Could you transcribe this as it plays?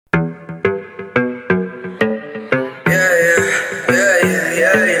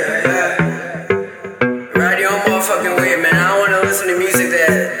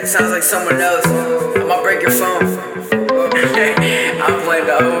someone else, I might break your phone. I'm playing,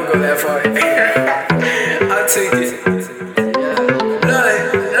 though. I won't go that far. I'll take it. Look,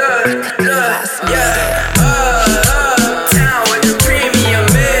 yeah. Town with the premium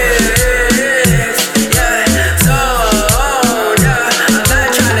mix. Yeah, so, yeah, I'm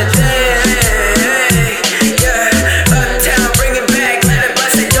not tryna think. Yeah, uptown, bring it back, let it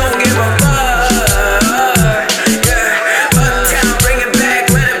bust it, don't give a fuck. Yeah, uptown, bring it back,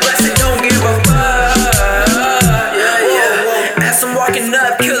 let it bust it, don't give a fuck. Yeah. As I'm walking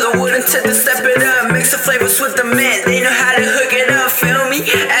up, kill the wood until they step it up. Mix the flavors with the mint, they know how to hook it up, feel me?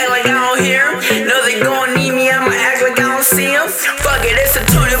 Act like I don't hear 'em, know they gon' need me, I'ma act like I don't see 'em. Fuck it, it's a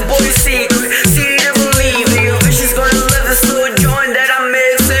Tony Boy secret, see to believe it. Your bitch is gonna love this little joint that I'm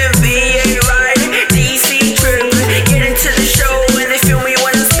mixing. VA riding, DC tripping, get into the show and they feel me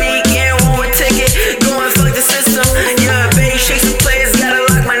when I'm speaking. One more ticket, go and fuck the system. Yeah, baby shakes the players, gotta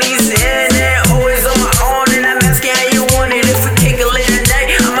lock my knees in and always on my own, and I'm asking how you want it. If we kick it late at night,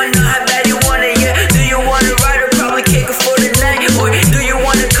 I'ma know how bad you want it. Yeah, do you want it right or probably kick it for the night? Or do you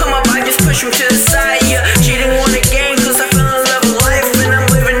wanna come up, I just push you to the side. Yeah, cheating on the game cause I fell in love with life, and I'm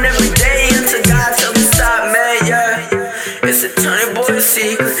living every day until God tells me stop, man. Yeah, it's a Tony Boy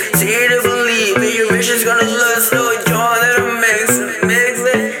secret, see to believe it. Your bitch is gonna love this little joint that I'm mixing.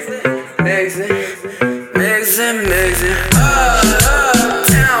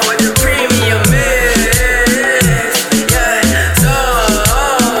 Uptown with the premium mix. Yeah, so,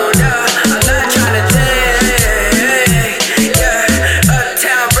 yeah, I'm not tryna think. Yeah,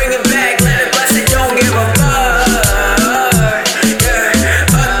 uptown, bring it back, let it bust it, don't give a fuck.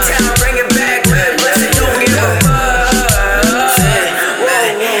 Yeah, uptown, bring it back, let it bust it, don't give a fuck.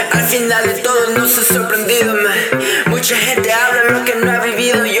 Al final de todo no soy sorprendido, man. Mucha gente habla lo que no ha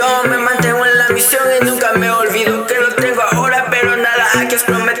vivido. Yo me mantengo en la misión y nunca me olvido.